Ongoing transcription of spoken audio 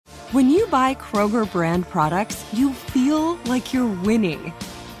When you buy Kroger brand products, you feel like you're winning.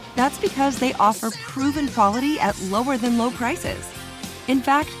 That's because they offer proven quality at lower than low prices. In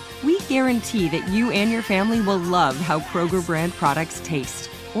fact, we guarantee that you and your family will love how Kroger brand products taste,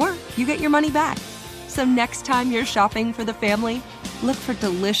 or you get your money back. So next time you're shopping for the family, look for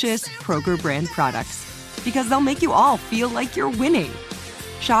delicious Kroger brand products, because they'll make you all feel like you're winning.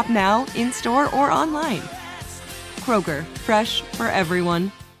 Shop now, in-store, or online. Kroger, fresh for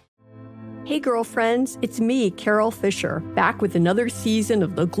everyone. Hey girlfriends, it's me, Carol Fisher, back with another season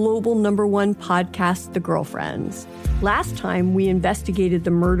of the global #1 podcast, The Girlfriends. Last time, we investigated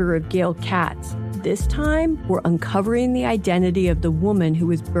the murder of Gail Katz. This time, we're uncovering the identity of the woman who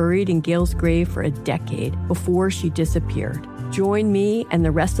was buried in Gail's grave for a decade before she disappeared. Join me and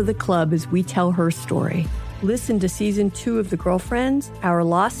the rest of the club as we tell her story. Listen to Season 2 of The Girlfriends, Our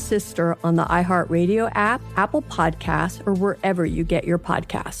Lost Sister on the iHeartRadio app, Apple Podcasts, or wherever you get your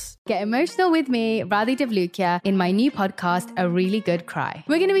podcasts. Get emotional with me, Radhi Devlukia, in my new podcast, A Really Good Cry.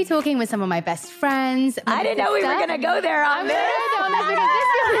 We're going to be talking with some of my best friends. I didn't know we were going to go there on this.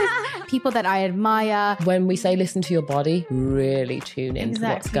 People that I admire. When we say listen to your body, really tune into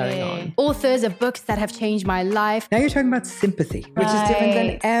what's going on. Authors of books that have changed my life. Now you're talking about sympathy, which is different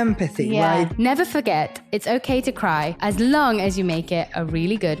than empathy, right? Never forget, it's okay to cry as long as you make it a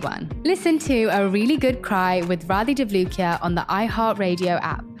really good one. Listen to A Really Good Cry with Radhi Devlukia on the iHeartRadio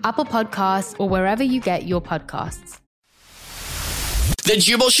app, Apple Podcasts, or wherever you get your podcasts. The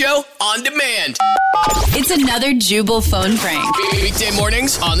Jubal Show on demand. It's another Jubal phone prank. Weekday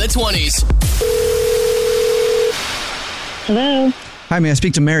mornings on the 20s. Hello. Hi, may I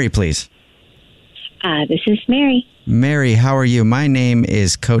speak to Mary, please? This is Mary. Mary, how are you? My name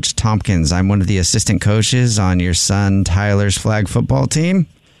is Coach Tompkins. I'm one of the assistant coaches on your son Tyler's flag football team.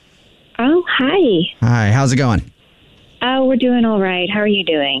 Oh, hi. Hi, how's it going? We're doing all right. How are you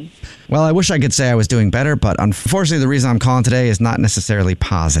doing? Well, I wish I could say I was doing better, but unfortunately the reason I'm calling today is not necessarily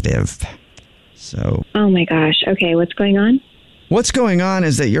positive. So. Oh my gosh. Okay, what's going on? What's going on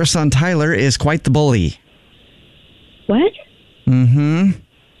is that your son Tyler is quite the bully. What? Mm-hmm.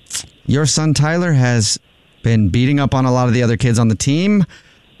 Your son Tyler has been beating up on a lot of the other kids on the team.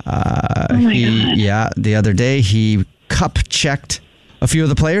 Oh my God. Yeah, the other day he cup checked a few of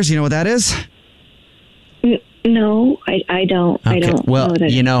the players. You know what that is? No, I don't. Okay. I don't. Well, know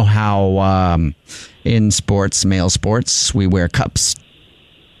that. you know how in sports, male sports, we wear cups.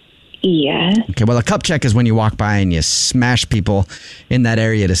 Yeah. Okay, well, a cup check is when you walk by and you smash people in that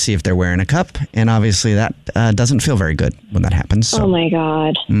area to see if they're wearing a cup. And obviously that doesn't feel very good when that happens. So. Oh, my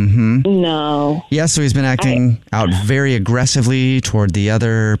God. Mm-hmm. No. Yeah, so he's been acting out very aggressively toward the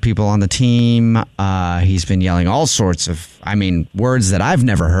other people on the team. He's been yelling all sorts of, words that I've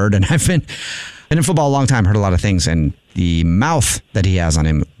never heard. And I've been in football a long time, heard a lot of things. And the mouth that he has on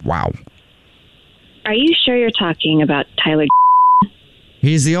him, wow. Are you sure you're talking about Tyler?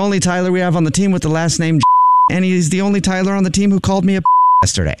 He's the only Tyler we have on the team with the last name, and he's the only Tyler on the team who called me a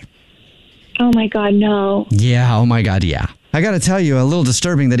yesterday. Oh, my God, no. Yeah, oh my God, yeah. I got to tell you, a little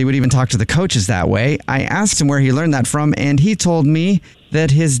disturbing that he would even talk to the coaches that way. I asked him where he learned that from, and he told me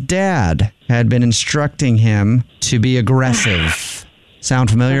that his dad had been instructing him to be aggressive. Sound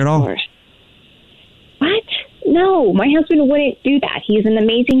familiar at all? What? No, my husband wouldn't do that. He's an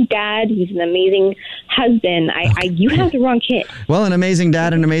amazing dad. He's an amazing husband. You have the wrong kid. Well, an amazing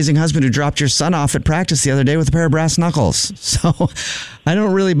dad and an amazing husband who dropped your son off at practice the other day with a pair of brass knuckles. So I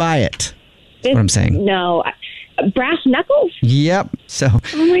don't really buy it. That's what I'm saying. No. Brass knuckles? Yep. So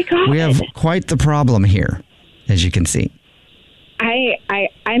oh my God. We have quite the problem here, as you can see.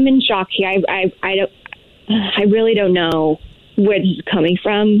 I'm in shock here. I really don't know where this is coming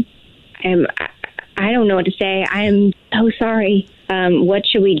from. I don't know what to say. I am so sorry. What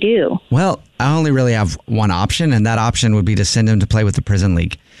should we do? Well, I only really have one option, and that option would be to send him to play with the prison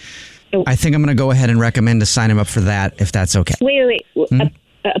league. I think I'm going to go ahead and recommend to sign him up for that, if that's okay. Wait.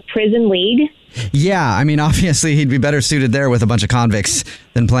 A prison league? Yeah, obviously he'd be better suited there with a bunch of convicts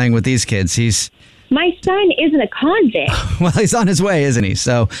than playing with these kids. My son isn't a convict. Well, he's on his way, isn't he?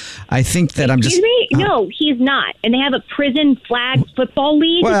 So I think that Excuse me? No, he's not. And they have a prison flag football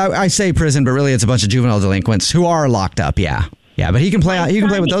league? Well, I say prison, but really it's a bunch of juvenile delinquents who are locked up, yeah. Yeah, but he can play. He can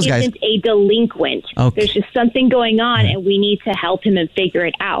play with those guys. He isn't a delinquent. Okay. There's just something going on, and we need to help him and figure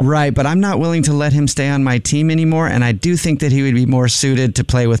it out. Right, but I'm not willing to let him stay on my team anymore, and I do think that he would be more suited to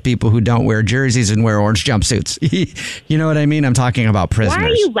play with people who don't wear jerseys and wear orange jumpsuits. You know what I mean? I'm talking about prisoners. Why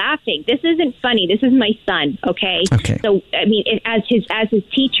are you laughing? This isn't funny. This is my son. Okay. Okay. So as his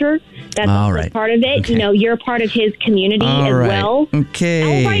teacher, that's also part of it. Okay. You know, you're part of his community as well.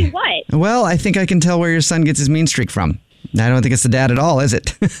 Okay. All right. What? Well, I think I can tell where your son gets his mean streak from. I don't think it's the dad at all, is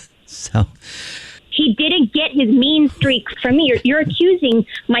it? So he didn't get his mean streak from me. You're accusing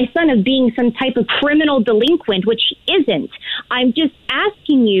my son of being some type of criminal delinquent, which he isn't. I'm just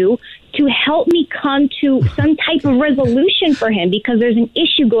asking you to help me come to some type of resolution for him because there's an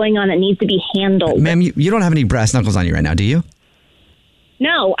issue going on that needs to be handled. Ma'am, you don't have any brass knuckles on you right now, do you?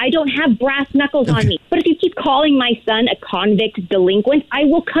 No, I don't have brass knuckles on me. But if you keep calling my son a convict delinquent, I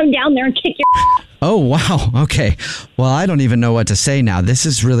will come down there and kick your Oh, wow. Okay. Well, I don't even know what to say now. This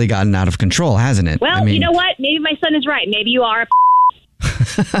has really gotten out of control, hasn't it? Well, you know what? Maybe my son is right. Maybe you are a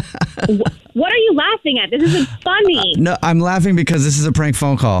What are you laughing at? This isn't funny. No, I'm laughing because this is a prank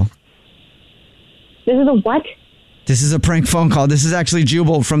phone call. This is a what? This is a prank phone call. This is actually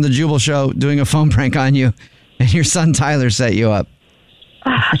Jubal from the Jubal Show doing a phone prank on you. And your son Tyler set you up.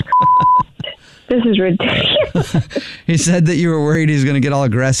 This is ridiculous. He said that you were worried he was going to get all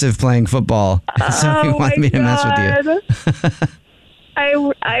aggressive playing football. So he wanted me to mess with you. I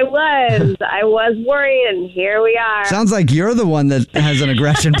was worried, and here we are. Sounds like you're the one that has an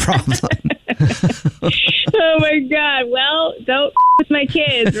aggression problem. Oh, my God. Well, don't with my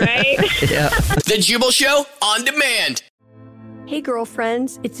kids, right? Yeah. The Jubal Show on demand. Hey,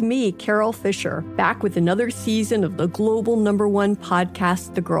 girlfriends, it's me, Carol Fisher, back with another season of the global #1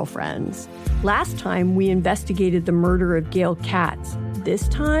 podcast, The Girlfriends. Last time, we investigated the murder of Gail Katz. This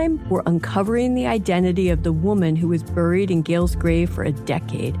time, we're uncovering the identity of the woman who was buried in Gail's grave for a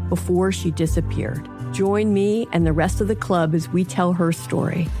decade before she disappeared. Join me and the rest of the club as we tell her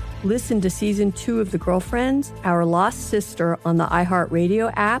story. Listen to Season 2 of The Girlfriends, Our Lost Sister on the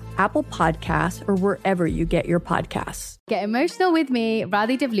iHeartRadio app, Apple Podcasts, or wherever you get your podcasts. Get emotional with me,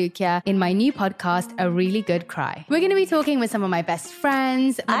 Radhi Devlukia, in my new podcast, A Really Good Cry. We're going to be talking with some of my best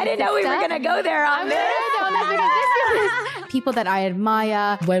friends. I didn't know we were going to go there on this. People that I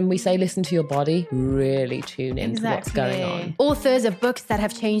admire. When we say listen to your body, really tune into what's going on. Authors of books that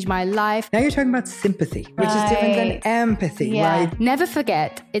have changed my life. Now you're talking about sympathy, which is different than empathy, right? Never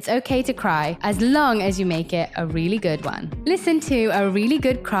forget, it's okay to cry as long as you make it a really good one. Listen to A Really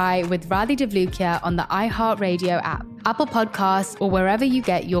Good Cry with Radhi Devlukia on the iHeartRadio app, Apple Podcasts, or wherever you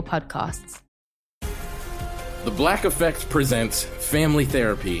get your podcasts. The Black Effect presents Family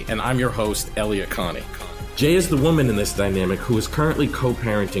Therapy, and I'm your host, Elliot Connie. Jay is the woman in this dynamic who is currently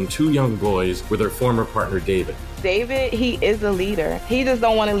co-parenting 2 young boys with her former partner, David. David, he is a leader. He just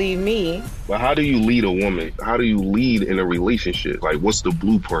don't want to leave me. But how do you lead a woman? How do you lead in a relationship? Like, what's the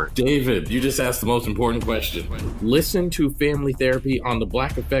blueprint? David, you just asked the most important question. Listen to Family Therapy on the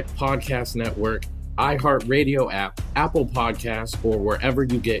Black Effect Podcast Network, iHeartRadio app, Apple Podcasts, or wherever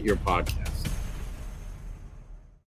you get your podcasts.